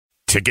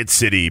Ticket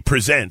City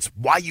presents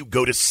why you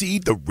go to see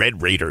the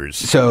Red Raiders.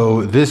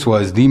 So this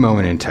was the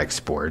moment in tech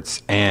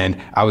sports,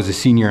 and I was a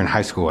senior in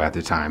high school at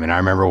the time, and I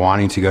remember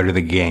wanting to go to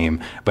the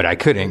game, but I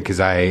couldn't because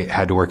I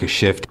had to work a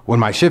shift. When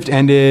my shift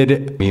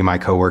ended, me and my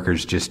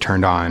coworkers just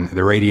turned on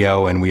the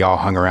radio, and we all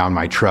hung around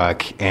my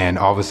truck, and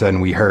all of a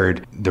sudden we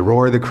heard the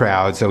roar of the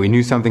crowd, so we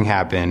knew something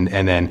happened,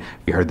 and then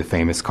we heard the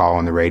famous call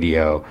on the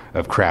radio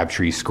of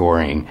Crabtree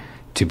scoring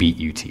to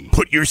beat UT.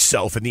 Put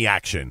yourself in the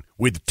action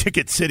with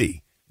Ticket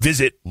City.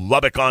 Visit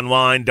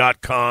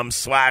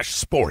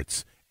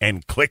LubbockOnline.com/sports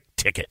and click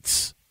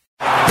tickets.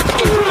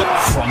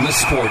 From the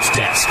sports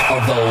desk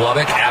of the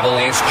Lubbock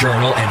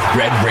Avalanche-Journal and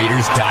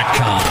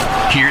RedRaiders.com,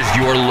 here's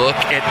your look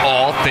at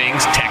all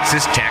things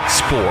Texas Tech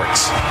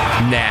sports.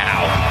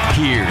 Now,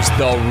 here's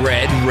the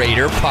Red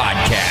Raider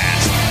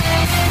Podcast.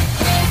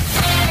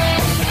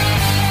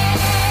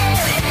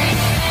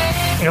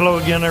 Hello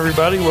again,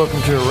 everybody.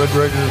 Welcome to a Red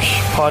Raiders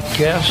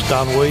podcast.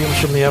 Don Williams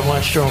from the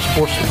Avalanche-Journal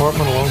Sports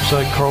Department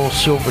alongside Carlos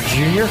Silva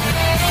Jr.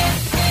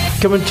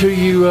 Coming to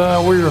you,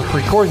 we're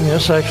recording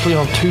this actually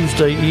on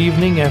Tuesday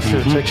evening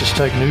after the Texas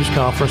Tech news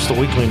conference, the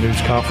weekly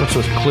news conference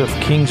with Cliff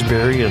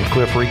Kingsbury, and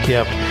Cliff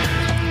recapped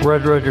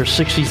Red Raiders'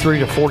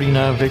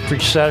 63-49 victory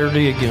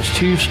Saturday against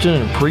Houston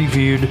and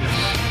previewed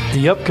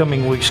the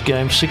upcoming week's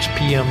game, 6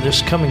 p.m.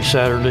 this coming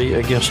Saturday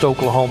against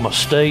Oklahoma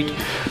State.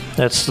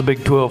 That's the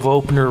Big 12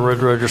 opener. Red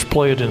Raiders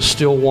play it in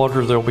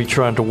Stillwater. They'll be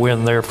trying to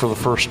win there for the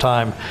first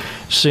time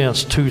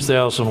since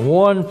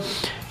 2001,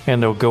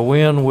 and they'll go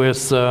in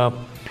with a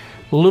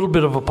little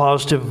bit of a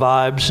positive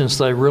vibe since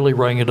they really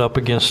rang it up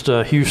against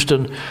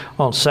Houston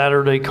on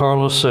Saturday,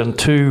 Carlos, and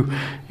two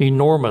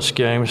enormous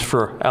games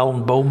for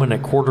Alan Bowman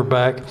at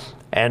quarterback,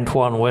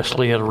 Antoine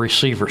Wesley at a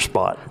receiver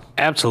spot.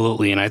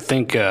 Absolutely, and I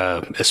think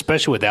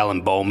especially with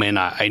Alan Bowman,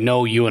 I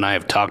know you and I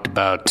have talked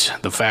about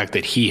the fact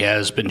that he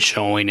has been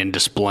showing and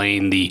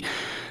displaying the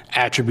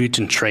attributes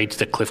and traits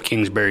that Cliff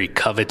Kingsbury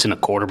covets in a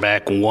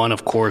quarterback. One,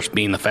 of course,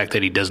 being the fact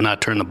that he does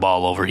not turn the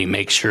ball over. He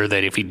makes sure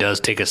that if he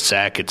does take a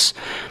sack, it's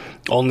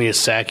only a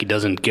sack. He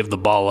doesn't give the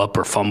ball up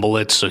or fumble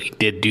it, so he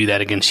did do that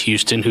against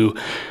Houston, who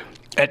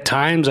at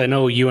times, I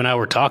know you and I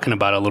were talking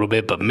about it a little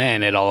bit, but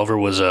man, Ed Oliver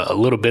was a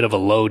little bit of a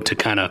load to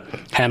kind of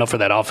handle for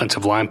that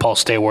offensive line. Paul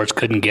Stillwater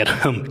couldn't get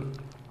him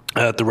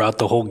throughout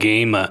the whole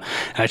game.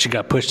 Actually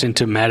got pushed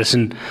into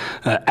Madison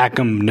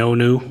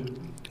Akamnonu.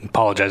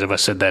 Apologize if I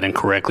said that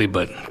incorrectly,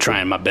 but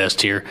trying my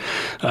best here.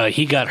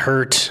 He got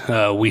hurt.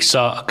 We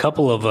saw a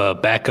couple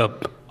of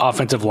backup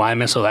offensive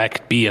linemen, so that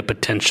could be a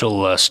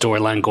potential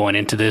storyline going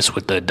into this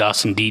with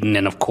Dawson Deaton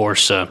and, of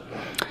course,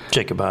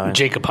 Jacob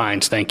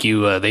Hines, thank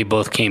you. They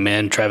both came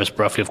in. Travis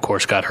Bruffy, of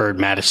course, got hurt.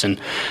 Madison,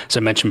 as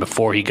I mentioned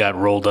before, he got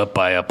rolled up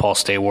by Paul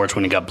Stillwater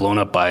when he got blown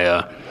up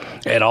by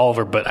Ed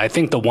Oliver. But I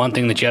think the one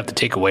thing that you have to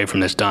take away from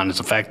this, Don, is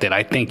the fact that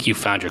I think you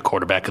found your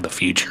quarterback of the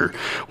future.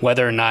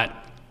 Whether or not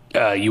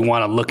you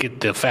want to look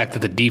at the fact that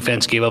the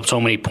defense gave up so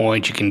many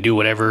points, you can do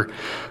whatever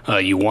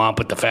you want.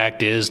 But the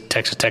fact is,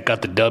 Texas Tech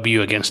got the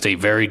W against a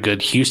very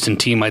good Houston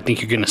team. I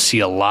think you're going to see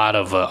a lot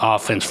of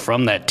offense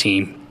from that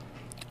team.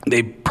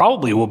 They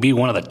probably will be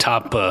one of the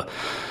top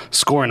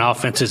scoring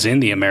offenses in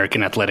the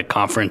American Athletic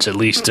Conference, at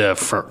least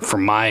for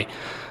my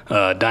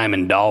dime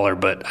and dollar.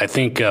 But I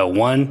think,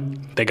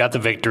 one, they got the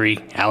victory.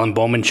 Alan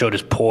Bowman showed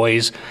his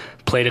poise,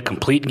 played a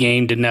complete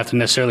game, didn't have to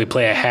necessarily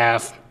play a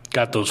half,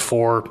 got those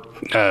 5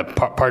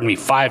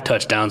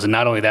 touchdowns, and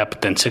not only that,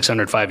 but then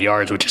 605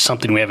 yards, which is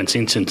something we haven't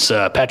seen since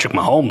Patrick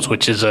Mahomes,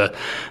 which is a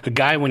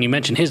guy, when you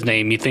mention his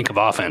name, you think of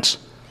offense.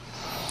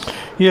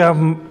 Yeah,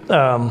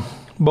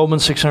 Bowman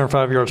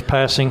 605 yards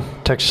passing,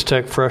 Texas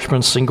Tech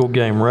freshman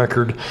single-game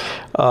record.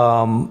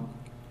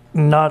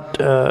 Not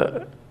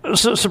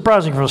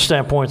surprising from the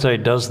standpoint that he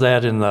does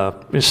that in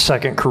his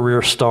second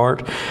career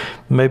start.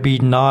 Maybe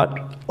not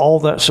all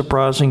that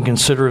surprising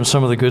considering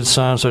some of the good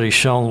signs that he's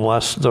shown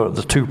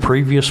the two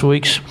previous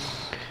weeks.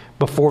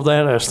 Before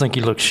that, I just think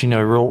he looks,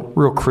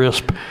 real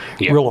crisp,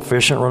 real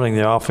efficient running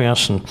the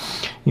offense. And,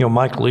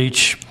 Mike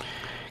Leach,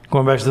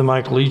 going back to the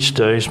Mike Leach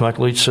days, Mike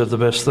Leach said the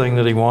best thing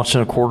that he wants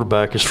in a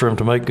quarterback is for him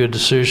to make good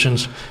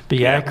decisions,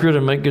 be accurate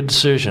and make good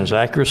decisions.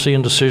 Accuracy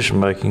and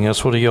decision-making,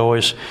 that's what he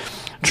always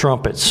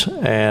trumpets.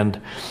 And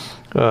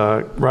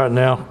right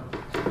now,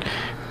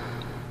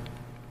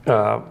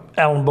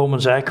 Alan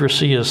Bowman's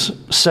accuracy is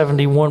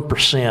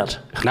 71%.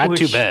 Not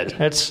too bad.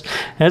 That's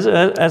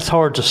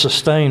hard to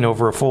sustain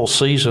over a full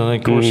season.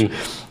 And of course,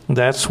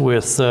 that's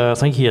with I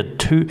think he had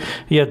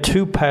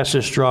two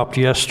passes dropped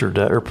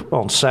yesterday or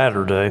on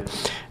Saturday.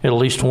 At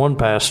least one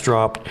pass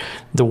dropped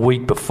the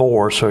week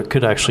before, so it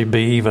could actually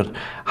be even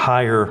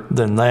higher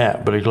than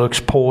that. But he looks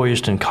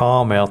poised and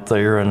calm out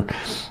there, and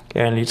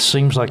it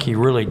seems like he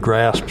really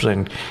grasps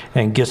and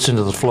gets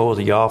into the flow of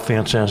the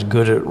offense and is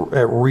good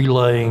at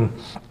relaying,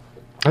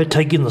 at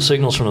taking the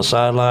signals from the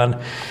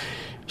sideline,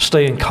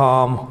 staying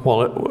calm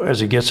as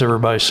he gets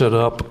everybody set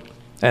up,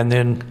 and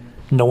then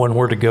knowing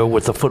where to go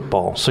with the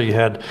football. So you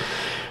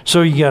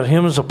got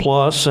him as a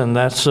plus, and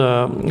that's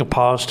a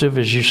positive,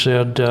 as you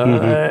said.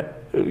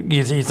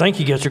 You think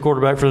you get your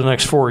quarterback for the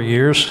next 4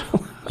 years?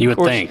 You would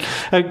think.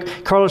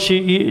 Carlos,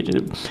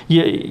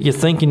 you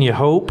think and you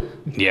hope.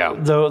 Yeah.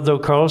 Though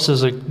Carlos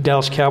is a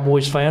Dallas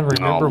Cowboys fan.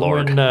 Remember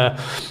when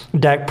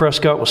Dak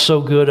Prescott was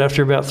so good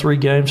after about 3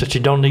 games that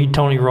you don't need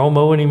Tony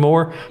Romo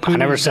anymore? I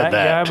never said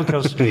that. Guy?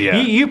 Because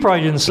you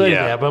probably didn't say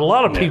that, but a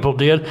lot of people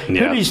did.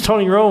 Yeah. Who needs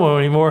Tony Romo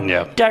anymore?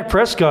 Yeah. Dak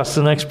Prescott's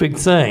the next big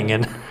thing.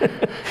 And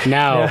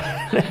now,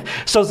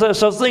 so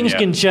things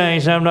can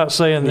change. I'm not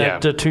saying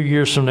that 2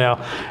 years from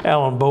now,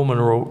 Alan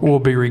Bowman will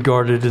be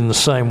regarded in the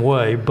same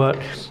way, but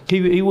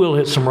he will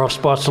hit some rough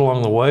spots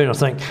along the way. And I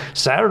think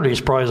Saturday is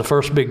probably the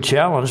first big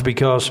challenge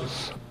because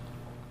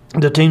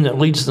the team that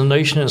leads the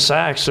nation in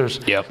sacks, there's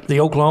the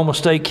Oklahoma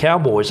State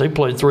Cowboys. They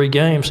played 3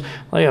 games.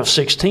 They have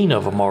 16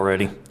 of them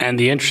already. And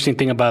the interesting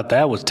thing about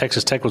that was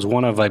Texas Tech was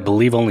one of, I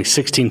believe, only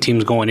 16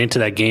 teams going into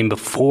that game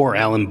before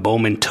Alan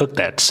Bowman took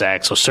that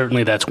sack. So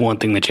certainly that's one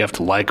thing that you have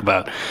to like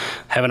about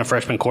having a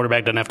freshman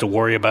quarterback. Doesn't have to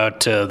worry about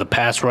the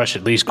pass rush,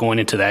 at least going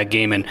into that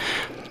game. And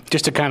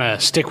just to kind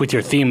of stick with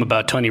your theme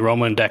about Tony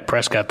Romo and Dak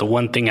Prescott, the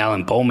one thing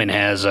Alan Bowman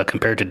has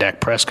compared to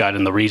Dak Prescott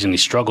and the reason he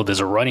struggled is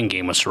a running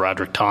game with Sir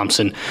Roderick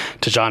Thompson.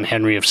 John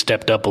Henry have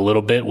stepped up a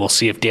little bit. We'll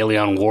see if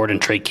DeLeon Ward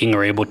and Trey King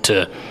are able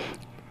to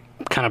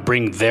kind of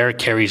bring their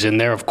carries in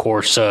there. Of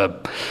course,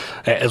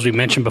 as we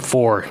mentioned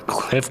before,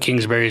 Cliff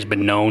Kingsbury has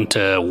been known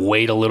to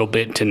wait a little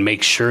bit to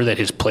make sure that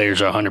his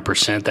players are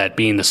 100%, that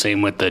being the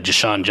same with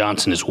Jashawn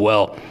Johnson as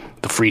well.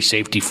 The free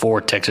safety for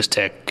Texas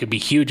Tech could be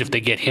huge if they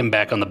get him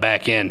back on the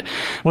back end.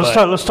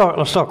 Let's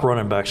talk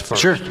running backs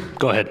first. Sure,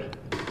 go ahead.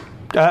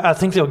 I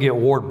think they'll get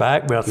Ward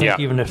back, but I think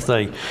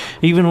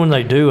even when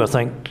they do, I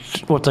think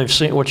what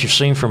you've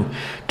seen from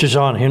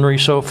John Henry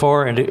so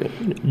far, and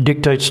it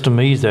dictates to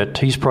me that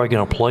he's probably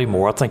going to play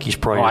more. I think he's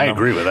probably. I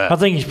agree with that. I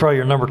think he's probably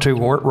your number 2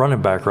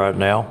 running back right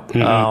now.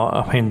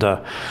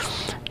 Mm-hmm.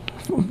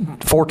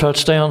 4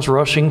 touchdowns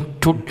rushing,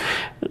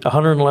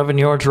 111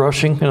 yards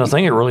rushing, and the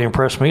thing that really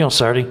impressed me on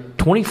Saturday,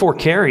 24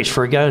 carries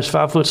for a guy who's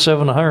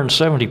 5'7",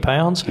 170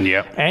 pounds.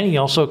 Yeah. And he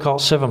also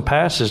caught 7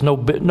 passes. No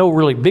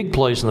really big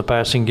plays in the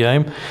passing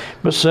game,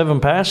 but 7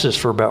 passes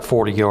for about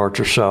 40 yards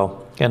or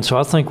so. And so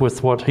I think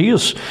with what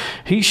he's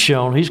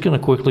shown, he's going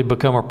to quickly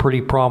become a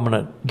pretty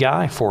prominent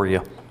guy for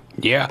you.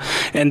 Yeah,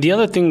 and the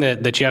other thing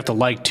that you have to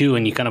like too,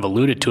 and you kind of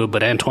alluded to it,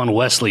 but Antoine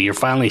Wesley, you're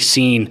finally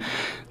seeing.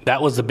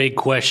 That was the big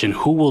question.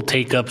 Who will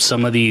take up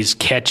some of these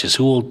catches?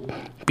 Who will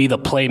be the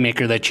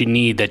playmaker that you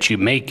need, that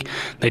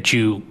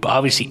you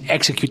obviously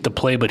execute the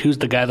play, but who's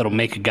the guy that will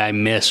make a guy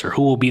miss, or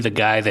who will be the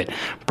guy that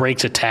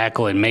breaks a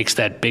tackle and makes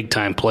that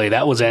big-time play?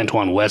 That was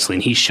Antoine Wesley,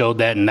 and he showed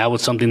that, and that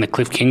was something that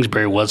Cliff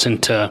Kingsbury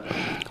wasn't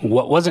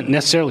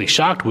necessarily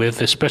shocked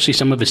with, especially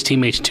some of his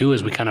teammates too,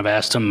 as we kind of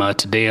asked him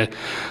today,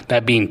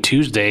 that being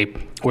Tuesday,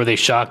 were they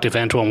shocked if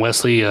Antoine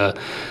Wesley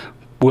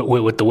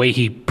with the way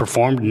he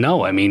performed?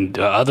 No. I mean,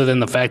 other than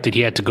the fact that he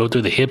had to go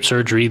through the hip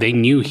surgery, they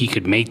knew he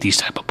could make these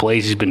type of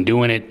plays. He's been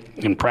doing it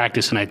in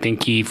practice, and I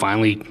think he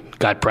finally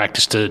got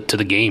practice to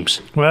the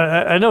games.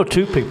 Well, I know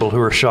 2 people who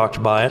were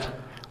shocked by it.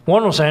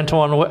 One was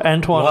Antoine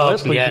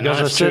Wesley,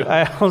 because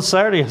on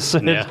Saturday I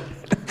said,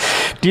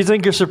 do you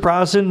think you're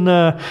surprising?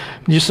 Do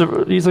you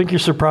think you're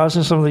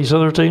surprising some of these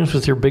other teams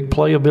with your big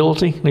play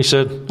ability? And he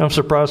said, I'm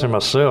surprising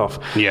myself.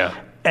 Yeah.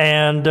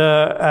 And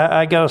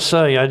I got to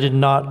say, I did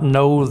not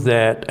know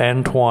that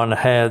Antoine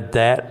had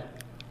that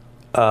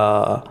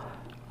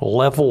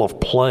level of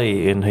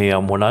play in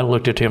him. When I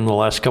looked at him the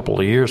last couple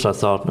of years, I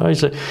thought,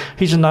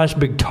 he's a nice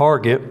big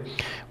target,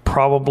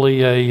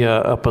 probably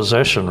a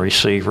possession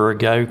receiver, a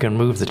guy who can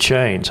move the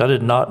chains. I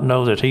did not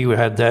know that he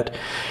had that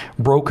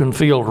broken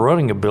field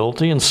running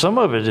ability, and some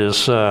of it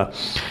is,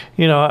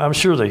 I'm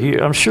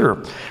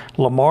sure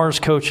Lamar's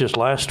coaches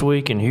last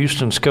week and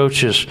Houston's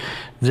coaches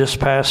this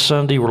past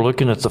Sunday were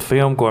looking at the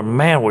film going,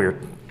 man,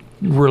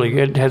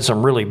 it had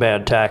some really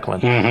bad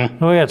tackling.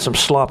 Mm-hmm. We had some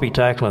sloppy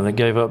tackling that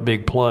gave up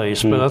big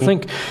plays. But I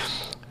think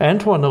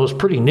Antoine was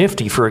pretty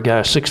nifty for a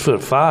guy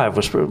 6'5",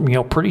 was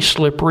pretty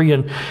slippery.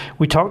 And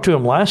we talked to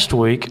him last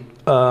week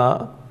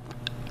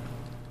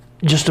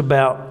just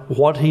about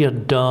what he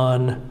had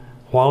done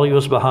while he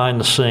was behind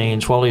the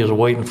scenes, while he was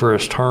waiting for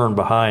his turn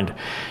behind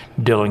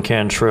Dylan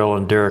Cantrell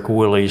and Derek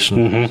Willis.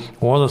 And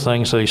one of the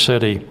things that he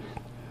said he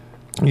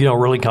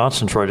really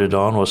concentrated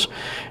on was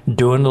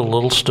doing the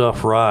little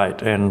stuff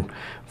right and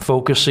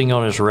focusing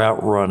on his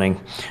route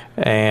running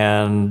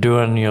and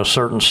doing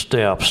certain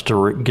steps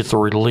to get the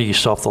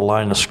release off the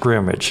line of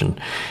scrimmage. And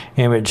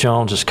Emmett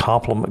Jones has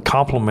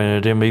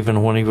complimented him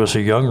even when he was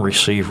a young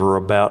receiver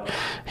about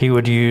he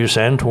would use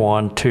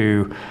Antoine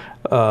to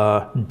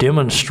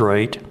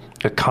demonstrate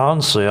a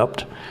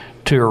concept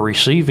to a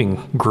receiving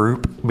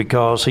group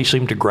because he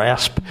seemed to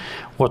grasp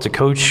what the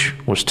coach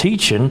was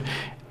teaching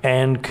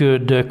and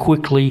could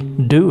quickly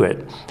do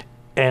it.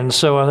 And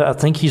so I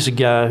think he's a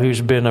guy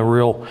who's been a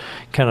real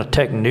kind of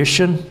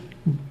technician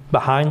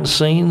behind the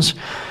scenes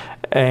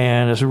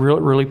and has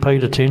really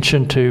paid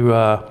attention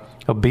to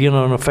being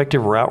an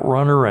effective route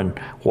runner and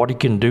what he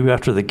can do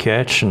after the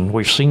catch. And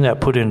we've seen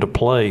that put into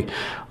play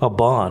a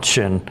bunch.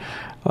 And,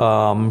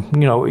 the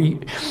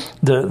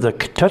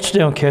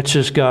touchdown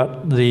catches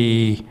got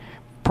the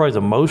probably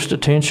the most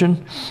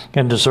attention,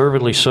 and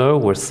deservedly so,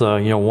 with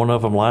one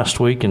of them last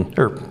week,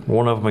 or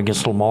one of them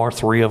against Lamar,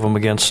 3 of them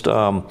against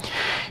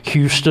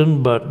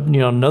Houston. But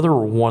another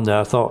one that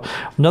I thought,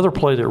 another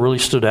play that really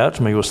stood out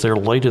to me was there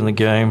late in the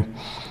game,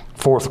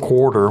 fourth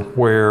quarter,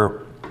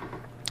 where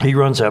he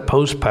runs that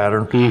post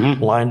pattern,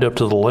 lined up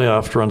to the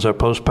left, runs that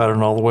post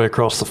pattern all the way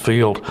across the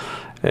field,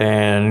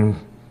 and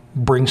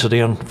brings it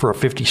in for a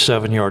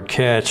 57-yard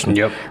catch. And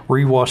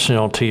rewatching it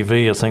on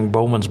TV, I think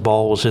Bowman's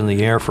ball was in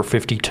the air for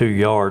 52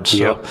 yards.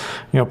 So,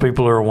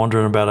 people are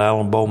wondering about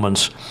Alan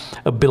Bowman's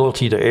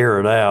ability to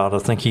air it out. I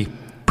think he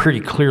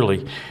pretty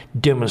clearly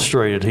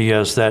demonstrated he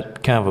has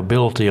that kind of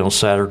ability on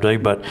Saturday.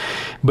 But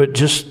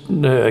just,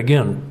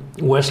 again,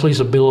 Wesley's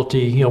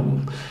ability, a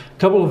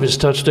couple of his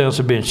touchdowns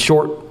have been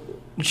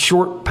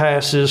short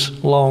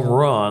passes, long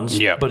runs,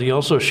 but he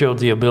also showed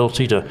the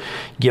ability to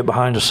get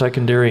behind the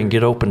secondary and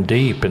get open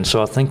deep. And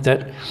so I think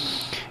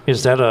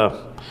is that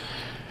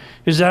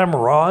a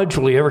mirage?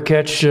 Will he ever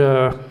catch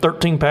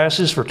 13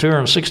 passes for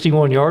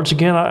 261 yards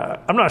again?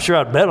 I'm not sure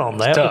I'd bet on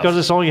that because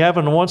it's only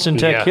happened once in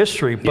Tech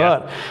history.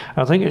 But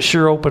I think it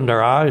sure opened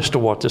our eyes to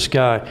what this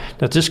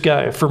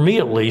guy, for me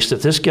at least,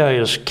 that this guy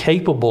is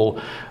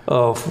capable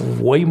of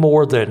way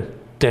more than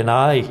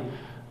I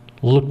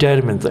looked at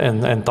him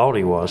and thought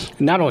he was.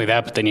 Not only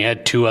that, but then you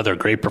had 2 other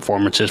great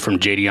performances from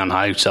J.D. on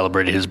High, who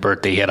celebrated his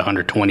birthday. He had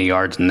 120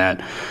 yards in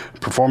that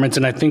performance.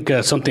 And I think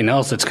something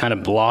else that's kind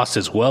of lost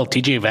as well,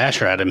 T.J.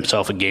 Vasher had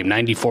himself a game,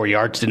 94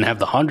 yards, didn't have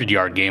the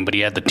 100-yard game, but he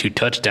had the 2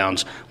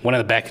 touchdowns, one in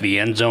the back of the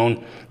end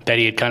zone. That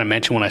he had kind of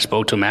mentioned when I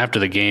spoke to him after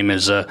the game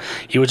is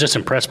he was just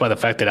impressed by the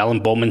fact that Alan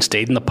Bowman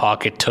stayed in the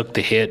pocket, took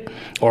the hit,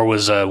 or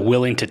was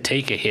willing to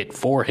take a hit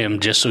for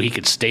him just so he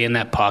could stay in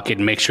that pocket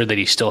and make sure that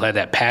he still had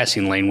that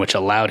passing lane, which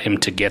allowed him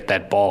to get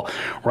that ball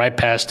right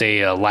past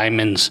a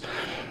lineman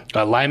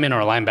or a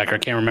linebacker. I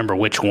can't remember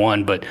which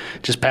one, but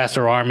just past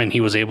their arm, and he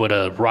was able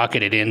to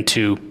rocket it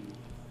into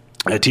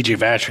T.J.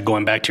 Vasher,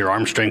 going back to your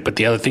arm strength. But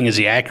the other thing is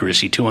the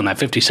accuracy, too, on that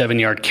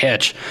 57-yard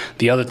catch.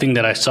 The other thing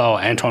that I saw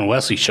Antoine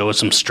Wesley show is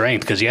some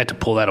strength because he had to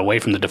pull that away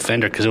from the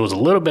defender because it was a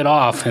little bit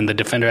off, and the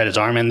defender had his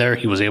arm in there.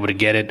 He was able to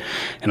get it,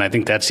 and I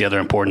think that's the other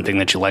important thing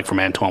that you like from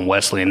Antoine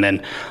Wesley. And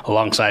then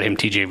alongside him,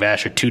 T.J.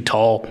 Vasher, 2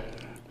 tall,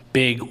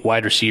 big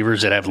wide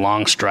receivers that have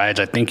long strides.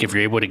 I think if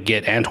you're able to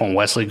get Antoine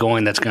Wesley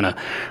going, that's going to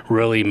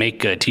really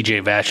make T.J.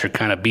 Vasher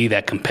kind of be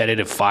that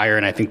competitive fire,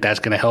 and I think that's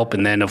going to help.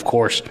 And then, of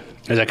course,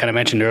 as I kind of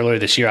mentioned earlier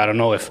this year, I don't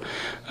know if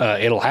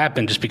it'll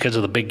happen just because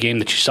of the big game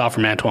that you saw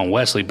from Antoine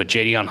Wesley, but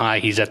J.D. on High,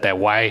 he's at that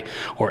Y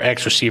or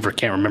X receiver.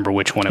 Can't remember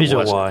which one it was.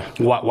 He's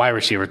a Y. Y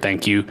receiver,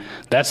 thank you.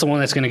 That's the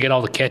one that's going to get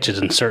all the catches,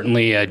 and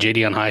certainly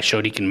J.D. on High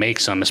showed he can make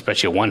some,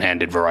 especially a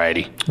one-handed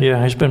variety.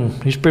 Yeah, he's been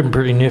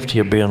pretty nifty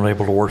at being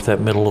able to work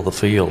that middle of the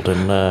field,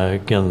 and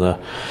again,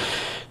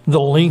 the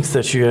length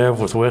that you have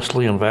with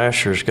Wesley and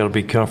Vasher has got to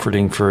be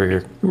comforting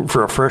for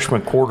a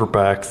freshman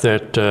quarterback.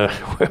 That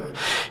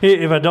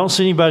if I don't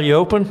see anybody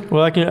open,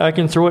 well, I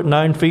can throw it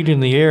 9 feet in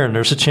the air, and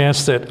there's a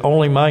chance that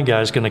only my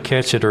guy's going to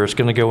catch it or it's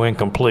going to go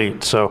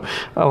incomplete. So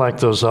I like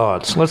those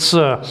odds. Let's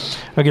I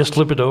guess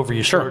flip it over.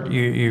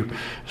 You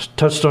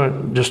touched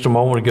on it just a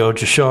moment ago.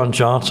 Jashawn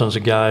Johnson's a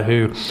guy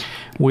who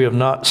we have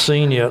not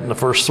seen yet in the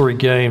first 3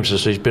 games,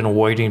 as he's been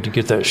waiting to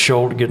get that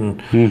shoulder,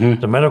 getting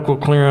the medical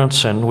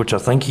clearance, and which I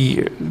think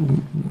he's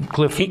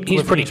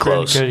pretty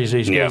close.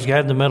 He's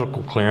had the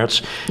medical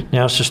clearance.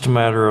 Now it's just a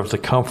matter of the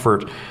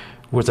comfort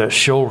with that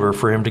shoulder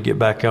for him to get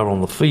back out on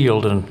the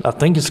field, and I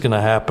think it's going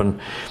to happen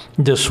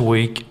this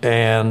week.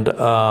 And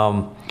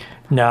now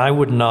I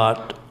would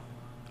not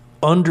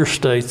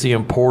understate the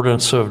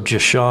importance of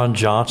Jashawn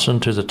Johnson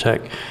to the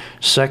Tech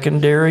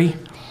secondary,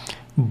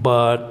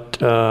 but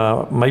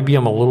maybe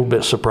I'm a little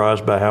bit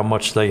surprised by how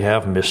much they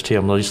have missed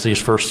him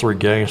these first 3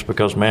 games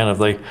because, man, have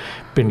they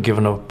been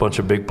giving up a bunch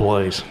of big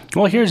plays.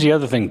 Well, here's the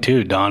other thing,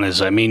 too, Don,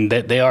 is, I mean,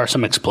 they are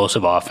some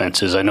explosive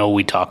offenses. I know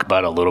we talk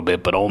about it a little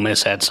bit, but Ole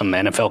Miss had some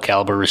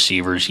NFL-caliber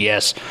receivers.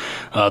 Yes,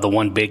 the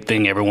one big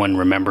thing everyone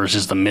remembers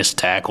is the missed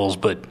tackles,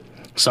 but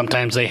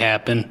sometimes they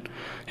happen.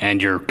 And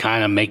you're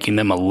kind of making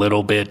them a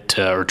little bit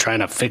or trying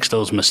to fix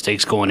those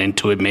mistakes going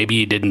into it. Maybe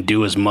you didn't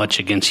do as much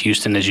against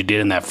Houston as you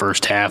did in that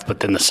first half, but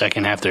then the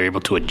second half they're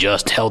able to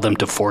adjust, held them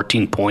to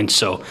 14 points.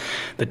 So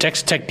the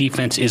Texas Tech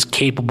defense is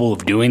capable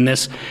of doing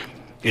this.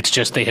 It's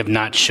just they have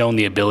not shown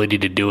the ability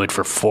to do it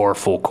for 4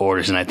 full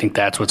quarters, and I think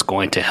that's what's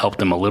going to help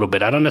them a little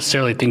bit. I don't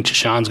necessarily think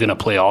Jashawn's going to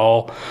play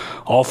all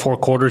 4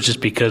 quarters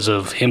just because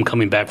of him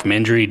coming back from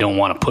injury. You don't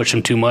want to push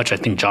him too much. I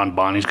think John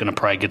Bonney's going to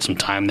probably get some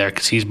time there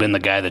because he's been the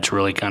guy that's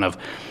really kind of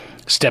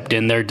stepped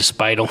in there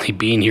despite only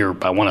being here,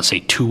 I want to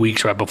say 2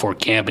 weeks right before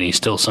camp, and he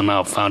still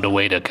somehow found a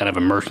way to kind of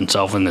immerse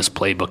himself in this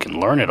playbook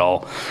and learn it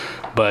all.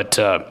 But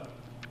I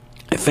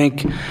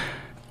think,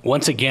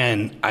 once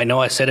again, I know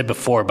I said it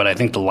before, but I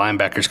think the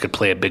linebackers could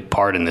play a big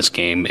part in this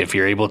game. If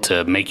you're able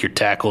to make your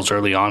tackles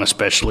early on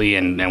especially,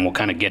 and we'll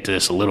kind of get to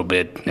this a little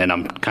bit, and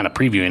I'm kind of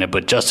previewing it,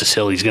 but Justice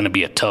Hill, he's going to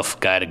be a tough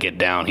guy to get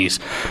down. He's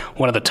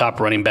one of the top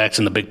running backs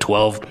in the Big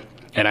 12.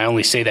 And I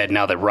only say that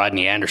now that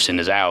Rodney Anderson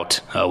is out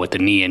with the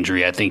knee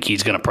injury. I think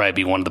he's going to probably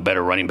be one of the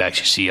better running backs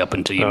you see up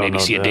until you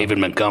see a David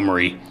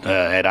Montgomery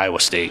at Iowa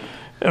State.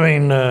 I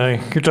mean,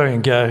 you're talking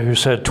a guy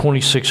who's had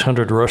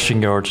 2,600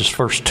 rushing yards his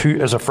first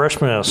two as a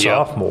freshman and a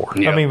sophomore.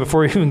 I mean,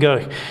 before he even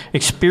got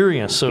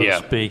experience, so to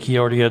speak, he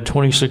already had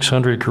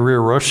 2,600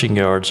 career rushing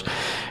yards.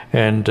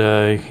 And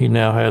he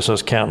now has,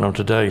 us counting them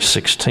today,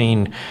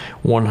 16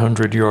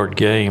 100-yard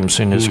games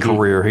in his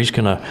career. He's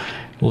going to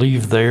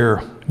leave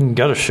there.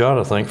 Got a shot,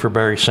 I think, for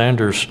Barry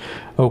Sanders'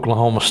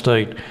 Oklahoma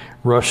State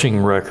rushing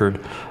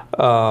record.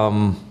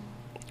 The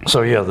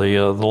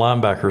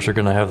linebackers are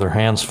going to have their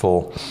hands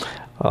full.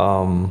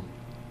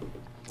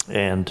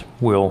 And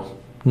will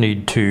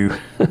need to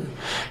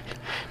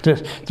they're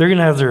going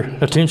to have their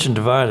attention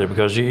divided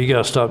because you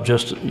got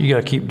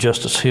to keep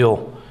Justice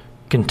Hill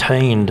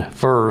contained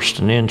first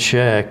and in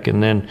check,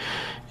 and then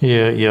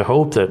you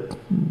hope that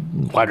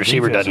wide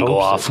receiver doesn't go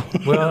off.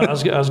 Well, I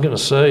was going to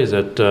say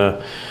that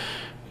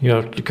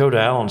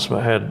Dakota Allen's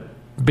had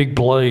big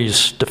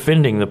plays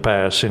defending the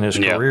pass in his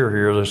career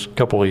here. There's a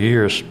couple of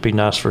years. It'd be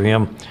nice for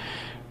him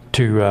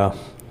to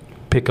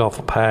pick off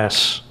a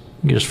pass.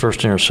 Get his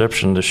first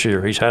interception this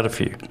year. He's had a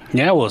few.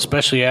 Yeah, well,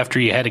 especially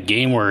after you had a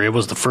game where it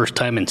was the first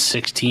time in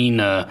 16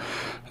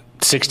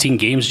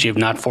 games you have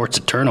not forced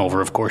a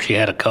turnover. Of course, you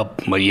had a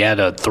couple, but you had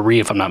a 3,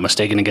 if I'm not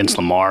mistaken, against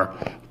Lamar.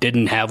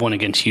 Didn't have one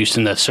against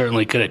Houston. That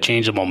certainly could have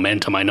changed the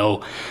momentum. I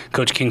know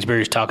Coach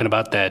Kingsbury's talking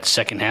about that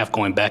second half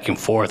going back and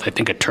forth. I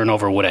think a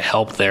turnover would have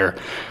helped there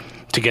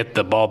to get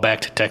the ball back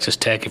to Texas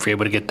Tech. If you're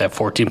able to get that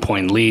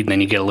 14-point lead, then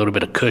you get a little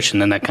bit of cushion,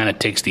 then that kind of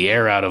takes the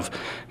air out of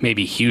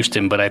maybe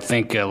Houston. But I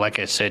think, like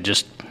I said,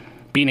 just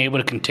being able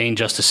to contain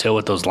Justice Hill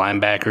with those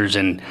linebackers,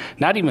 and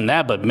not even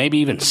that, but maybe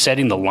even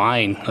setting the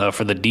line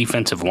for the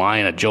defensive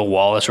line, a Joe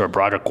Wallace or a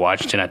Broderick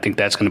Washington, I think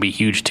that's going to be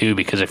huge too,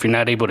 because if you're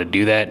not able to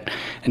do that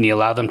and you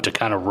allow them to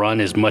kind of run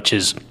as much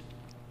as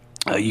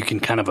you can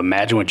kind of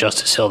imagine with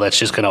Justice Hill, that's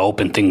just going to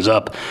open things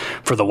up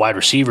for the wide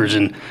receivers.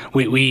 And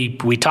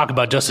we talk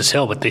about Justice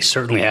Hill, but they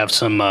certainly have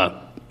some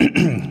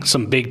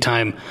big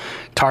time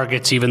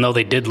targets, even though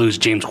they did lose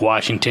James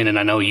Washington. And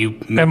I know you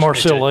mentioned and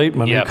Marcel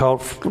Aitman, who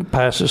caught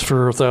passes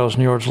for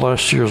 1,000 yards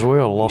last year as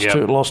well.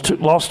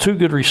 Lost two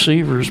good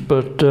receivers,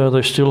 but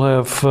they still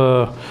have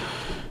a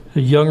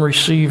young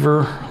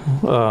receiver,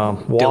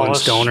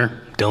 Wallace.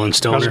 Dylan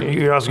Stoner.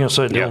 I was going to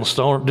say Dylan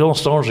Stoner. Dylan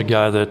Stoner's a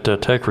guy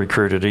that Tech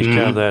recruited. He's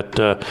kind of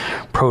that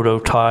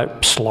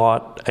prototype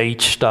slot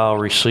H-style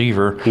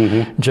receiver.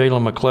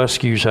 Jalen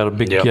McCleskey's had a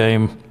big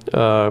game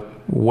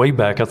way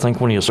back, I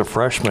think, when he was a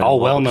freshman. All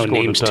well-known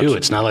names, too.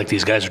 It's not like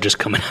these guys are just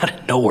coming out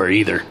of nowhere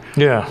either.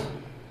 Yeah.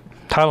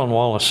 Tylan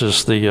Wallace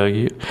is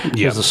the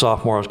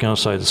sophomore, I was going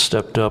to say, the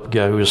stepped-up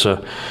guy who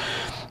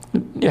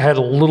had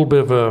a little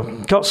bit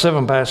of caught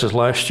 7 passes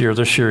last year.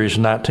 This year he's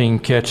 19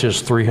 catches,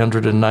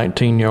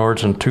 319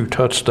 yards, and 2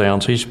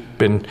 touchdowns. He's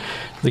been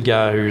the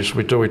guy we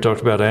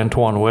talked about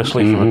Antoine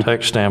Wesley from a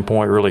Tech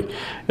standpoint, really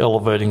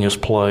elevating his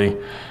play.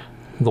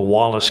 The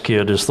Wallace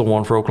kid is the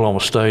one for Oklahoma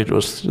State.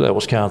 That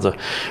was kind of the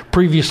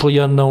previously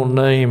unknown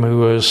name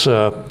who has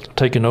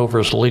taken over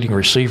as the leading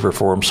receiver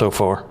for him so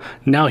far.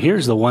 Now,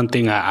 here's the one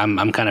thing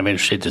I'm kind of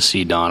interested to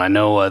see, Don. I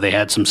know they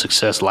had some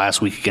success last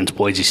week against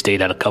Boise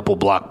State, had a couple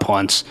block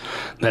punts.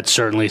 That's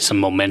certainly some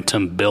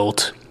momentum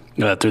built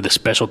through the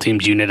special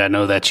teams unit. I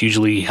know that's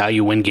usually how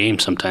you win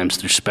games sometimes,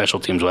 through special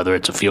teams, whether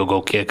it's a field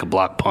goal kick, a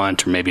block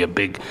punt, or maybe a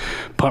big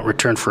punt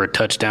return for a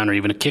touchdown, or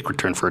even a kick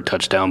return for a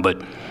touchdown.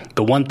 But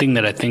the one thing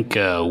that I think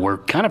we're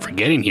kind of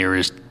forgetting here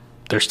is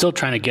they're still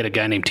trying to get a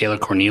guy named Taylor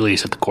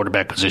Cornelius at the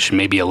quarterback position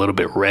maybe a little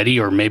bit ready,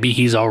 or maybe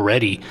he's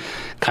already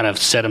kind of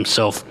set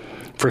himself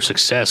for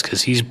success,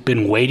 because he's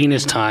been waiting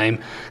his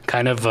time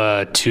kind of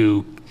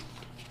to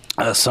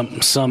some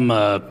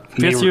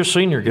fifth-year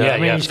senior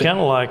guy. He's kind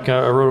of like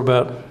I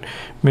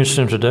mentioned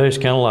him today. He's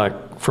kind of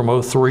like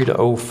from 03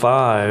 to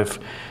 05.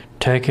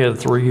 Tech had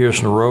 3 years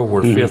in a row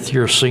where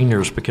fifth-year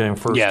seniors became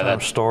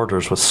first-time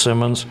starters with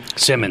Simmons,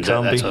 that's what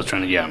I was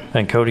trying to,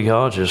 and Cody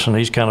Hodges, and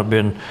he's kind of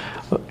been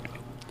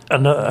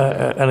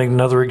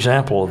another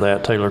example of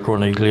that. Taylor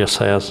Cornelius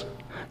has.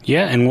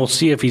 Yeah, and we'll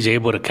see if he's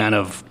able to kind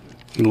of,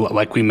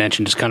 like we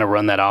mentioned, just kind of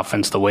run that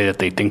offense the way that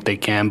they think they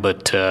can.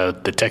 But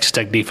the Texas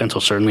Tech defense will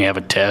certainly have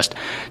a test.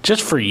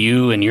 Just for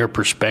you and your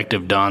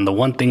perspective, Don, the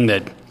one thing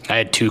that I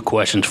had 2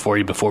 questions for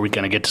you before we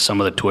kind of get to some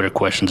of the Twitter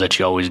questions that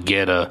you always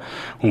get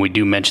when we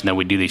do mention that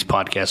we do these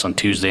podcasts on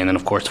Tuesday. And then,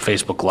 of course, the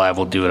Facebook Live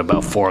will do it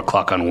about 4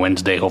 o'clock on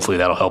Wednesday. Hopefully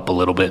that'll help a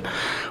little bit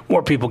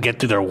more people get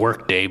through their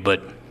work day.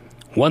 But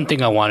one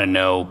thing I want to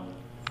know,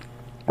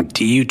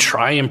 do you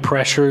try and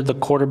pressure the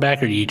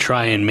quarterback, or do you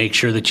try and make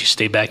sure that you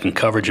stay back in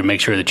coverage and make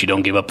sure that you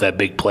don't give up that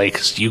big play?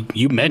 Because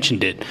you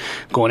mentioned it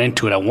going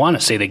into it. I want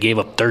to say they gave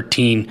up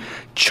 13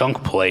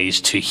 chunk plays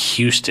to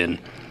Houston.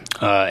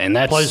 And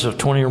that's plays of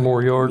 20 or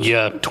more yards.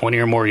 Yeah, 20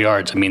 or more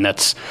yards. I mean,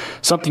 that's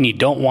something you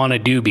don't want to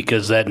do,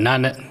 because that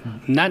not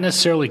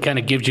necessarily kind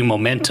of gives you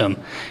momentum.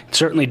 It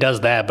certainly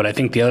does that, but I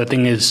think the other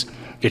thing is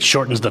it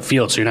shortens the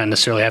field, so you're not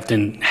necessarily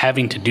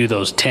having to do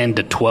those 10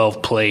 to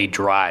 12 play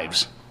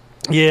drives.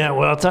 Yeah,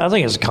 well, I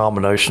think it's a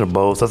combination of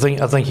both. I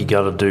think you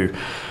got to do.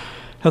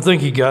 I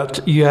think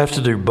you have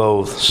to do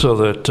both so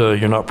that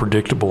you're not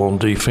predictable on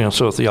defense.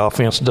 So if the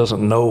offense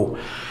doesn't know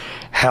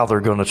how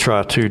they're going to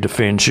try to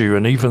defend you,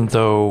 and even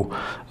though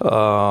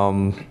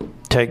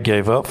Tech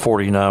gave up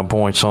 49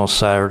 points on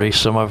Saturday,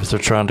 some of it they're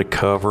trying to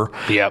cover.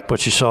 Yep.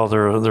 But you saw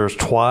there's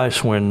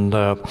twice when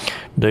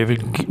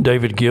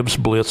David Gibbs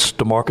blitzed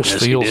DeMarcus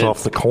Fields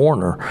off the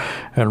corner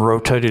and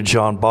rotated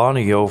John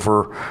Bonney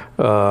over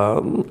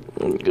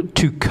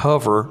to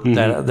cover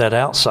that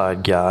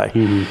outside guy.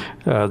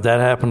 That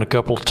happened a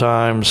couple of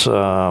times.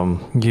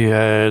 You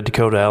had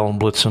Dakota Allen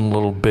blitzing a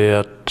little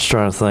bit. Just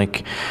trying to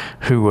think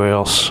who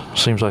else.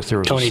 Seems like there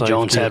was Tony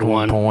Jones had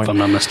one, if I'm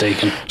not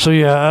mistaken. So,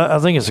 yeah, I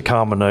think it's a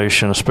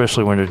combination,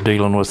 especially when you're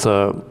dealing with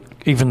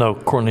even though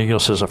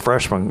Cornelius is a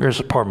freshman, is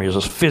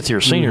a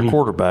fifth-year senior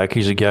quarterback,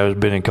 he's a guy who's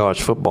been in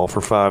college football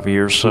for 5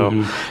 years.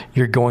 So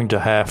you're going to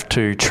have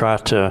to try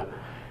to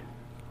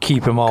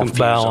keep him off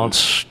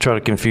balance, try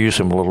to confuse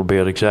him a little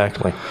bit,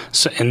 exactly.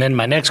 So, and then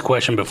my next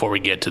question before we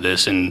get to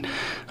this, and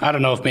I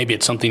don't know if maybe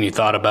it's something you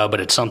thought about,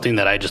 but it's something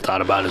that I just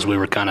thought about as we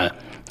were kind of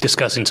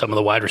discussing some of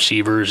the wide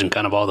receivers and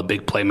kind of all the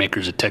big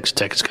playmakers that Texas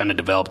Tech has kind of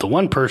developed. The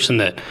one person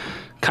that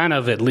kind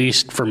of, at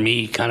least for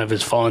me, kind of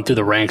has fallen through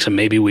the ranks, and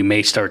maybe we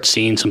may start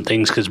seeing some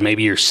things because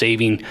maybe you're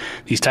saving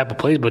these type of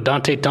plays, but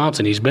Dante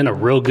Thompson, he's been a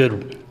real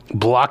good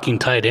blocking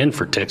tight end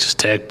for Texas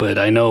Tech, but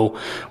I know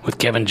with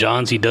Kevin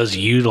Johns, he does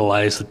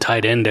utilize the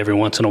tight end every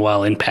once in a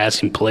while in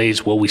passing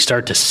plays. Will we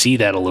start to see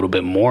that a little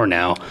bit more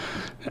now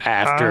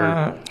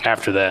after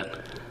that?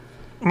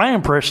 My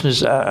impression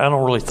is I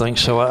don't really think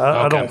so.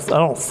 I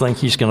don't think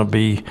he's going to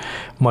be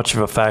much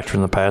of a factor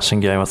in the passing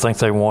game. I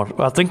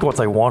think what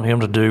they want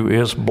him to do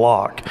is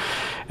block.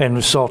 And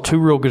we saw two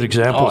real good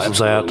examples of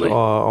that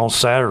on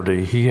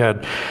Saturday.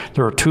 There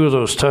were two of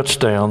those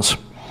touchdowns,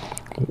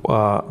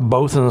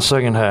 both in the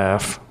second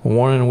half,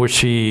 one in which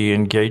he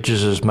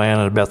engages his man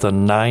at about the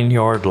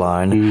 9-yard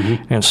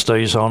line and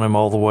stays on him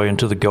all the way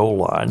into the goal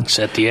line.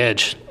 Set the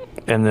edge.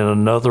 And then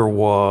another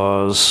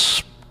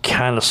was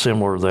kind of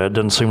similar to that. It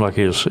doesn't seem like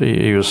he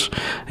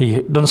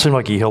doesn't seem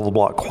like he held the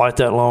block quite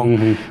that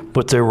long,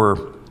 but there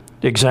were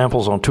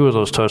examples on two of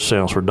those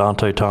touchdowns where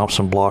Dante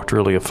Thompson blocked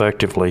really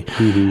effectively,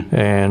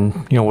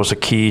 and was a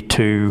key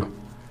to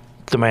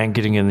the man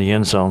getting in the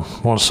end zone.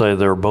 I want to say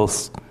they were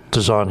both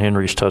Dejon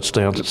Henry's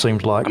touchdowns, it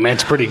seems like. I mean,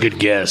 it's a pretty good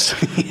guess.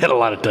 He had a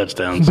lot of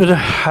touchdowns. But,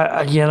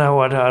 I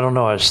don't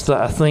know. I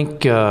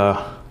think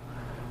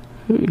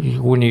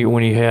when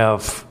you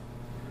have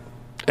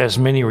as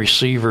many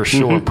receivers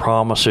showing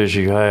promise as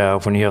you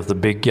have, when you have the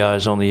big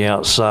guys on the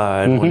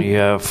outside, when you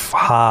have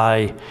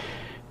High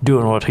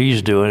doing what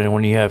he's doing, and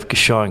when you have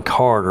Keshawn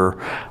Carter,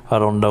 I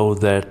don't know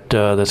that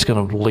that's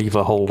going to leave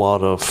a whole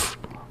lot of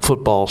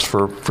footballs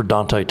for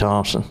Dante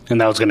Thompson. And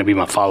that was going to be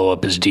my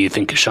follow-up is, do you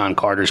think Keshawn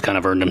Carter's kind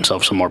of earned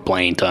himself some more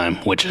playing time?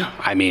 Which,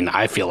 I mean,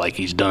 I feel like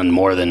he's done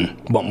more than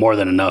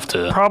enough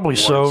to probably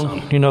so.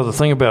 Some. The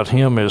thing about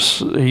him is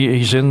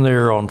he's in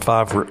there on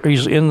five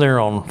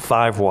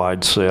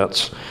wide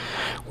sets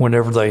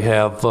whenever they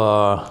have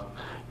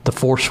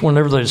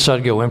whenever they decide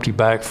to go empty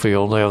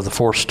backfield, they have the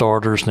four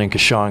starters, and then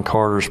Keshawn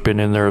Carter's been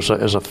in there as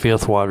a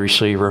fifth wide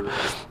receiver.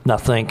 And I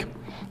think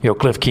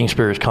Cliff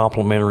Kingsbury is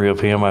complimentary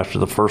of him after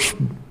the first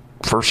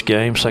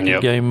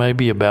second game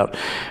maybe, about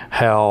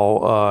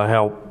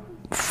how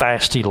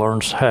fast he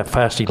learned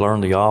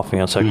the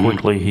offense, how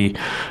quickly he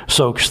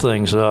soaks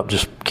things up,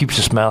 just keeps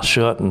his mouth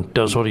shut and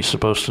does what he's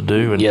supposed to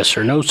do. And yes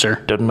sir, no sir.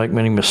 Doesn't make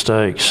many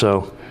mistakes.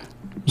 So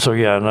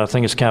yeah, and I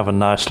think it's kind of a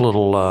nice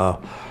little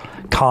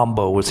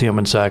combo with him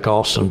and Zach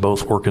Austin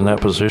both working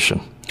that position.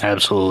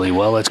 Absolutely.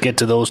 Well, let's get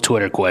to those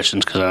Twitter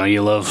questions because I know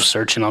you love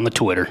searching on the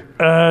Twitter.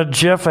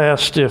 Jeff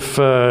asked if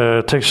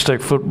Texas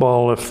Tech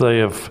football, if they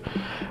have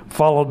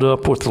followed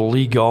up with the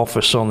league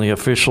office on the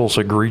officials'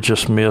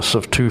 egregious miss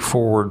of 2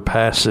 forward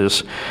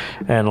passes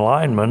and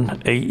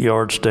linemen 8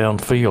 yards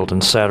downfield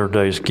in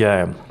Saturday's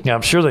game. Now,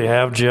 I'm sure they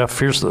have, Jeff.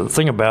 Here's the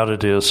thing about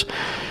it is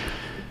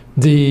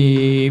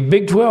the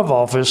Big 12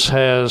 office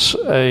has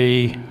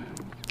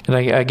and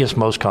I guess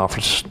most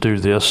conferences do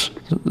this,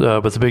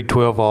 but the Big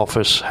 12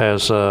 office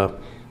has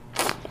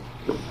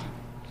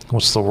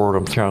what's the word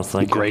I'm trying to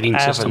think? Grading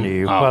system.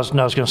 Avenue. I was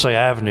going to say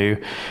avenue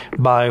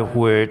by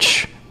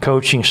which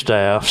coaching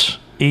staffs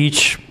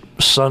each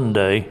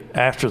Sunday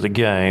after the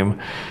game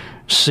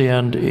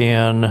send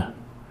in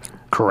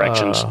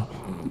corrections.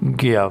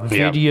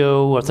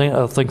 Video. Yep.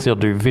 I think they'll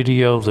do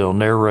video. They'll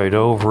narrate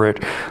over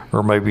it,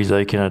 or maybe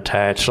they can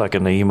attach like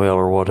an email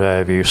or what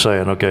have you,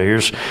 saying, "Okay,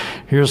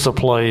 here's the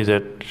play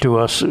that to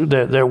us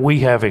that we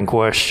have in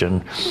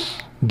question.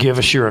 Give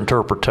us your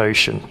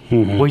interpretation.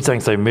 We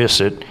think they miss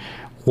it.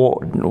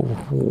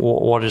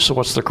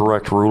 What's the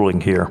correct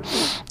ruling here?"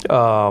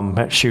 I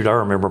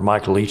remember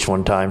Mike Leach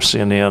one time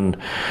sent in,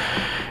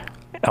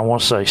 I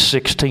want to say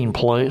 16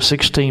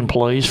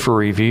 plays for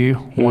review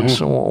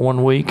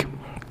one week.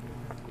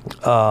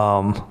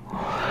 And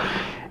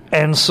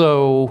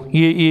so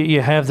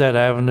you have that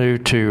avenue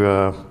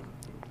to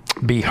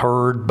be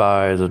heard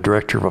by the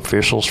director of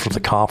officials for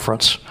the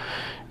conference.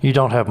 you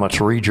don't have much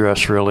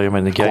redress, really. I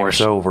mean, the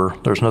game's over.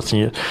 There's nothing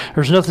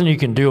you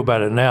can do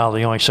about it now.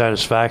 The only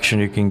satisfaction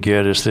you can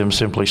get is them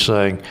simply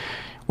saying,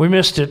 "We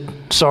missed it.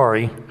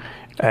 Sorry."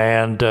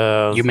 And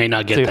you may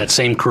not get that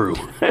same crew.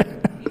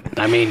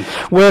 I mean,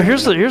 well,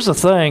 here's the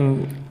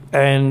thing,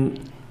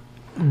 and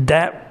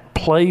that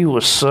play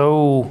was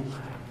so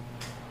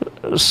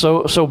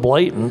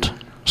blatant,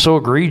 so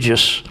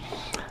egregious,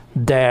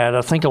 that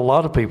I think a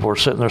lot of people are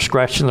sitting there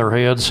scratching their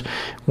heads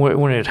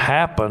when it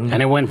happened.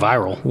 And it went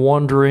viral.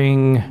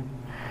 Wondering,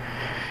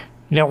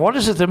 what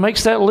is it that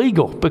makes that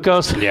legal?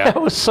 Because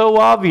that was so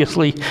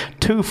obviously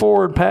 2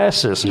 forward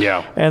passes.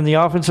 Yeah. And the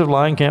offensive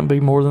lineman can't be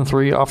more than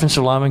 3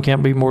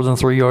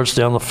 yards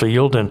down the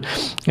field. And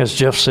as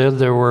Jeff said,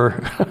 there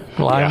were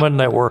linemen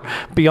that were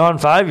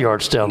beyond 5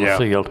 yards down the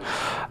field.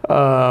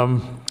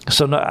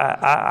 So no,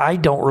 I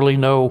don't really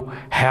know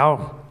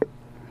how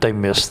they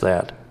missed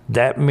that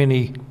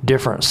many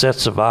different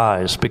sets of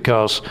eyes,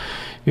 because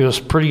it was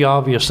pretty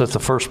obvious that the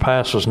first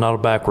pass was not a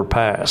backward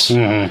pass.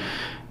 Mm-hmm.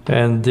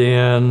 And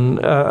then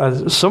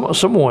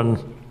someone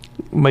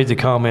made the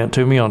comment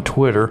to me on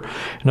Twitter,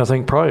 and I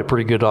think probably a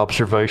pretty good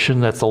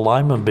observation, that the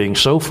lineman being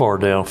so far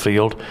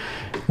downfield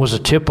was a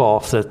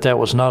tip-off that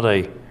was not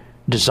a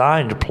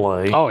designed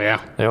play. Oh,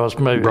 yeah. That was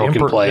maybe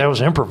play. That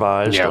was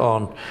improvised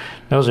on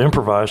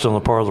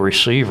the part of the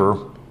receiver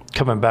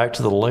coming back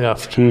to the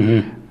left,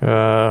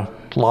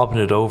 lobbing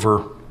it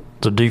over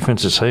the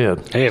defense's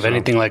head. Hey, if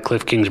anything, like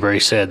Cliff Kingsbury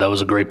said, that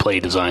was a great play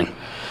design.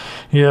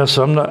 Yeah,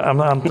 so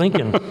I'm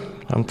thinking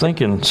I'm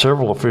thinking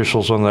several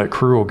officials on that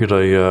crew will get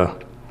a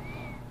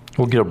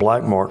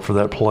black mark for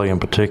that play in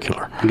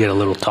particular. Get a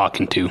little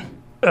talking to.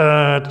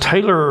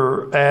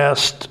 Taylor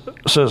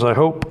says, I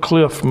hope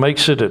Cliff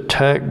makes it at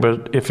Tech,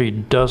 but if he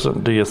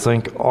doesn't, do you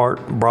think Art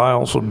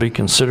Briles would be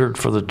considered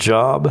for the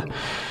job?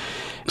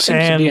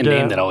 Seems to be a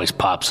name that always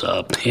pops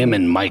up. Him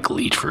and Mike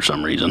Leach for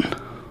some reason.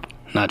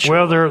 Not sure.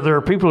 Well, there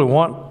are people who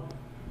want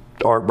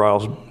Art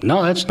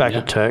Briles back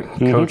at Tech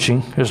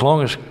coaching. As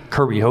long as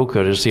Kirby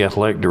Hocutt is the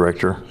athletic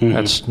director,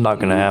 that's not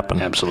going to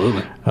happen.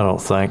 Absolutely. I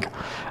don't think.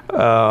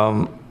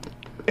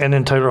 And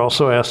then Taylor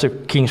also asked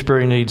if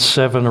Kingsbury needs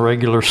 7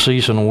 regular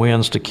season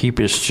wins to keep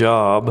his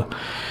job.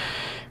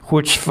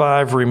 Which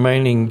 5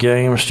 remaining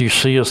games do you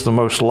see as the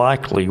most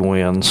likely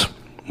wins?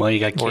 Well, you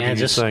got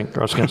Kansas.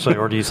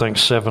 Or do you think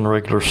 7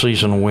 regular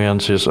season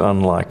wins is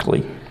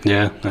unlikely?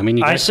 Yeah, I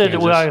mean, I'm sorry,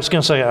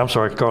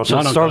 Carl. So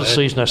at the start of the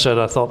season, I said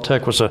I thought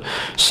Tech was a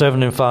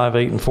 7-5,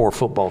 8-4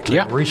 football team.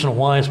 Yeah. The reason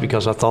why is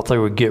because I thought they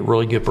would get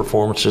really good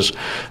performances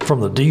from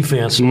the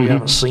defense, and we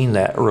haven't seen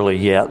that really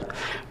yet.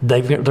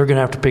 They're going to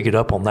have to pick it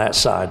up on that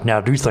side. Now,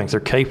 I do think they're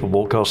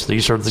capable, because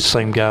these are the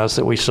same guys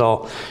that we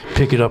saw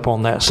pick it up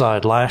on that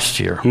side last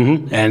year.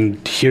 Mm-hmm.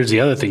 And here's the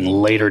other thing: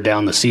 later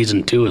down the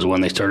season too is when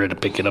they started to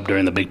pick it up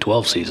during the Big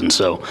 12 season.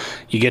 So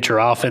you get your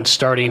offense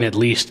starting, at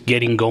least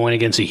getting going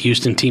against a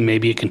Houston team.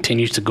 Maybe it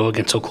continues to go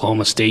against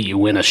Oklahoma State. You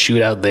win a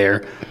shootout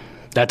there.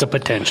 That's a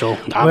potential.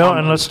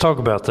 And let's talk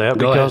about that,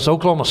 because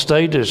Oklahoma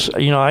State is,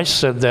 I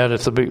said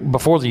that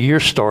before the year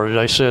started.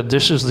 I said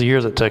this is the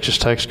year that Texas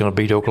Tech is going to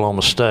beat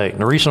Oklahoma State.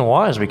 And the reason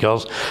why is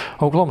because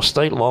Oklahoma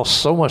State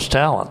lost so much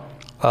talent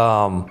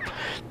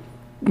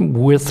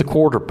with the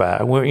quarterback.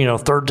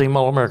 Third-team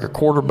All-America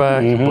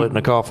quarterback,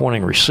 Blitnikoff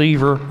winning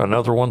receiver,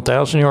 another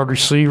 1,000-yard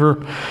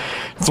receiver,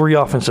 3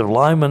 offensive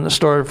linemen that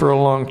started for a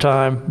long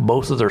time,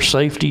 both of their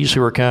safeties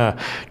who are kind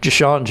of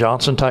Deshaun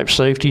Johnson-type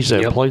safeties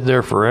that have played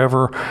there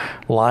forever,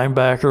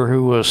 linebacker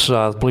who was,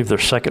 I believe, their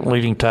second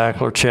leading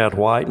tackler, Chad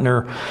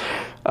Whitener.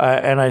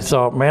 And I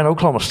thought, man,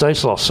 Oklahoma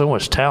State's lost so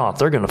much talent,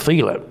 they're going to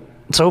feel it.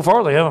 So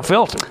far, they haven't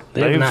felt it.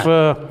 They've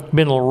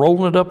been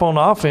rolling it up on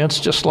offense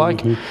just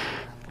like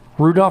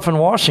Rudolph and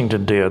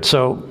Washington did.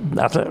 So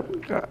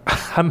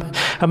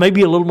I may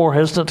be a little more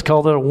hesitant to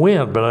call that a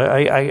win, but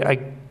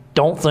I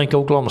don't think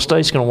Oklahoma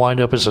State's going to wind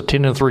up as a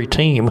 10-3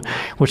 team,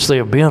 which they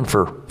have been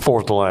for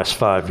 4 of the last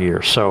 5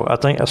 years. So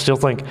I still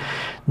think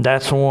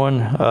that's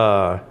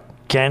one.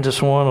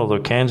 Kansas won, although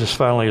Kansas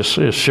finally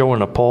is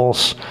showing a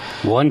pulse.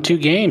 Won 2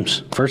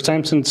 games. First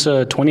time since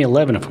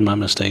 2011, if I'm not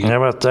mistaken. How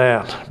about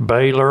that?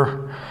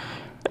 Baylor.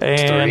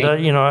 And,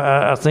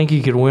 I think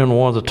he could win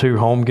one of the 2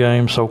 home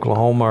games,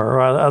 Oklahoma. Or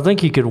I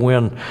think he could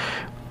win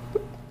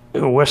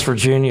West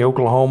Virginia,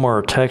 Oklahoma,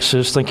 or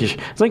Texas. I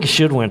think he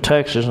should win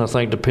Texas, and I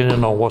think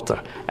depending on what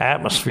the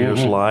atmosphere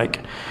is like,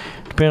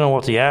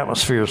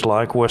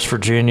 West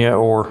Virginia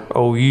or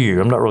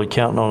OU. I'm not really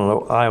counting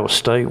on an Iowa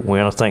State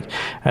win. I think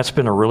that's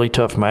been a really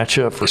tough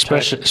matchup for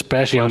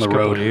especially on the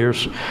road.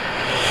 Years.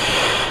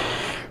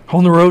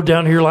 On the road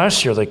down here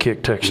last year, they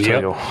kicked Texas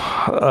tail.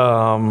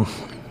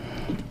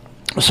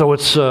 So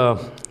it's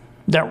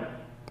that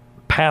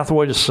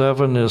pathway to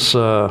 7 is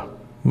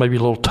maybe a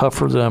little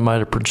tougher than I might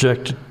have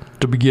projected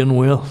to begin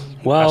with.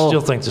 Well, I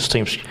still think this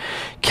team's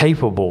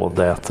capable of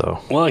that, though.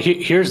 Well,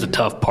 here's the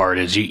tough part: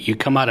 is you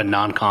come out of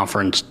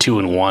non-conference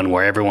 2-1,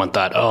 where everyone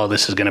thought, oh,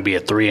 this is going to be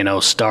a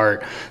 3-0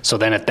 start. So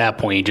then at that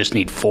point, you just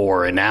need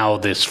 4, and now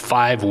this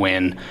 5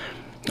 win.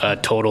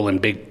 total in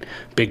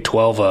Big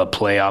 12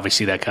 play.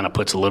 Obviously, that kind of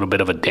puts a little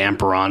bit of a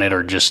damper on it,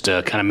 or just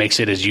kind of makes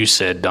it, as you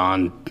said,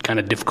 Don, kind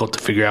of difficult to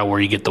figure out where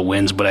you get the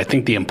wins. But I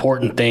think the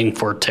important thing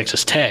for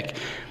Texas Tech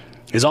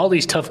is all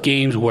these tough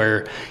games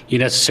where you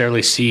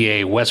necessarily see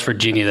a West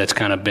Virginia that's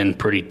kind of been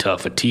pretty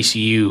tough, a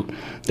TCU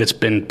that's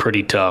been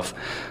pretty tough,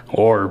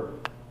 or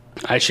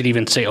I should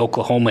even say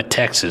Oklahoma,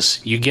 Texas.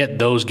 You get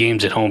those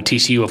games at home.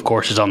 TCU, of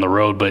course, is on the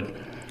road, but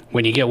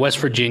when you get West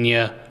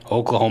Virginia,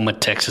 Oklahoma,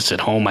 Texas at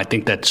home, I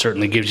think that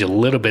certainly gives you a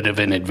little bit of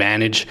an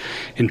advantage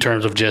in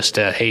terms of just,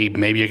 hey,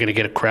 maybe you're going to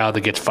get a crowd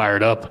that gets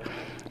fired up.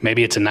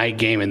 Maybe it's a night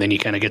game, and then you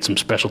kind of get some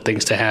special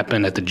things to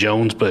happen at the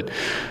Jones, but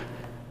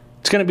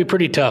it's going to be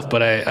pretty tough,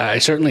 but I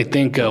certainly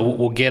think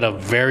we'll get a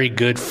very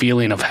good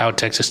feeling of how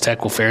Texas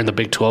Tech will fare in the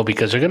Big 12,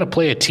 because they're going to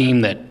play a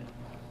team that,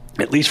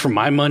 at least for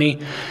my money,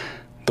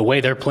 the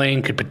way they're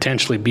playing could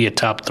potentially be a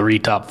top 3,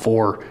 top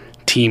 4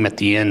 team at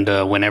the end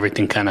when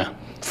everything kind of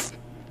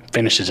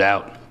finishes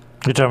out.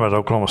 You're talking about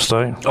Oklahoma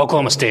State?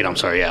 Oklahoma State, I'm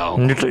sorry, yeah.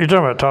 You're talking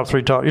about top 3,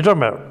 you're talking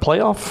about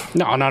playoff?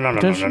 No. Oh,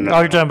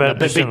 you're talking about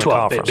Big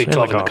 12, Big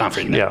 12 in the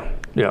conference. Yeah.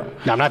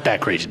 No, not that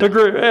crazy.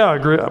 I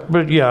agree.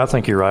 But, yeah, I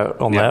think you're right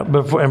on that.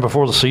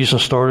 Before the season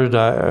started,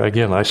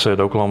 I said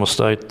Oklahoma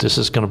State, this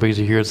is going to be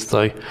the year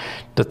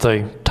that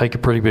they take a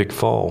pretty big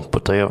fall,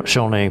 but they haven't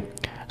shown any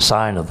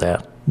sign of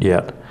that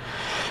yet.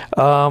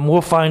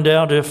 We'll find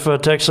out if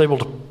Tech's able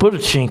to put a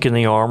chink in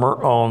the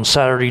armor on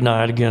Saturday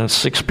night, again,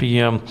 6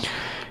 p.m.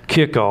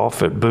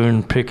 kickoff at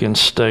Boone Pickens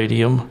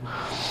Stadium.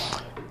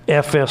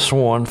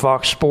 FS1,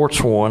 Fox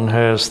Sports 1,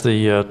 has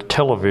the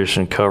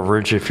television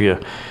coverage. If you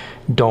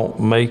don't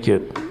make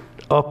it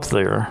up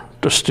there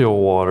to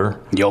Stillwater,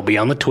 you'll be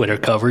on the Twitter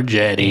coverage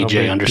at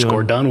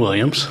AJ_Don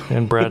Williams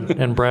and Brad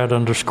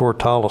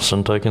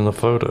 _Tollison taking the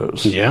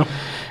photos. Yeah,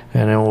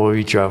 and then we'll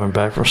be driving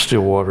back from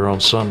Stillwater on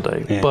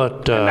Sunday. Yeah,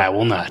 but and I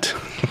will not.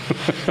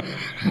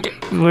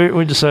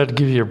 we decided to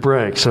give you a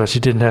break so that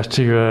you didn't have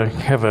to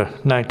have a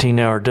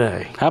 19-hour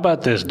day. How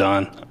about this,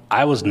 Don?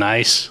 I was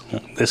nice.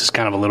 This is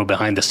kind of a little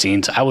behind the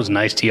scenes. I was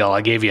nice to y'all.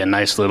 I gave you a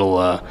nice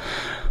little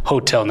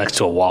hotel next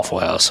to a Waffle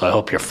House, so I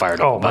hope you're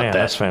fired up about that. Oh, man,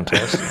 that's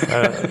fantastic.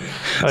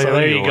 So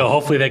there you go.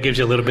 Hopefully that gives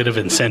you a little bit of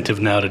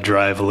incentive now to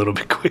drive a little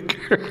bit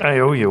quicker. I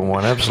owe you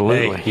one,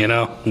 absolutely. Hey,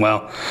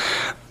 well,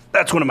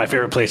 that's one of my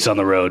favorite places on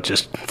the road,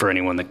 just for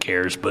anyone that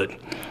cares. But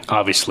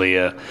obviously,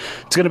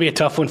 it's going to be a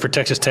tough one for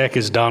Texas Tech,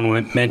 as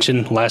Don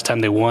mentioned. Last time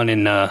they won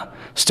in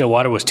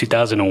Stillwater was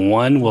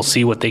 2001. We'll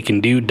see what they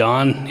can do.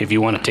 Don, if you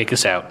want to take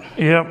us out.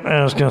 Yep, and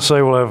I was going to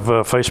say we'll have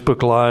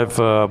Facebook Live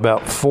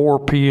about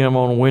 4 p.m.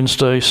 on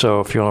Wednesday, so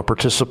if you want to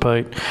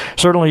participate,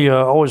 certainly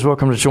always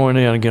welcome to join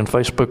in. Again,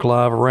 Facebook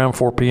Live around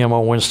 4 p.m.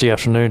 on Wednesday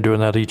afternoon, doing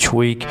that each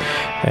week.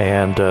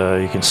 And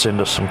you can send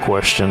us some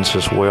questions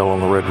as well on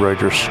the Red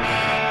Raiders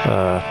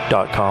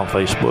 .com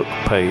Facebook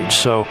page.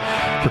 So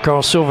for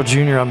Carl Silva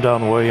Jr., I'm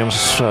Don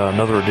Williams.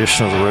 Another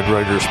edition of the Red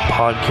Raiders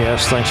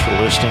podcast. Thanks for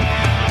listening.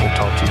 We'll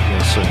talk to you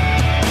again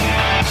soon.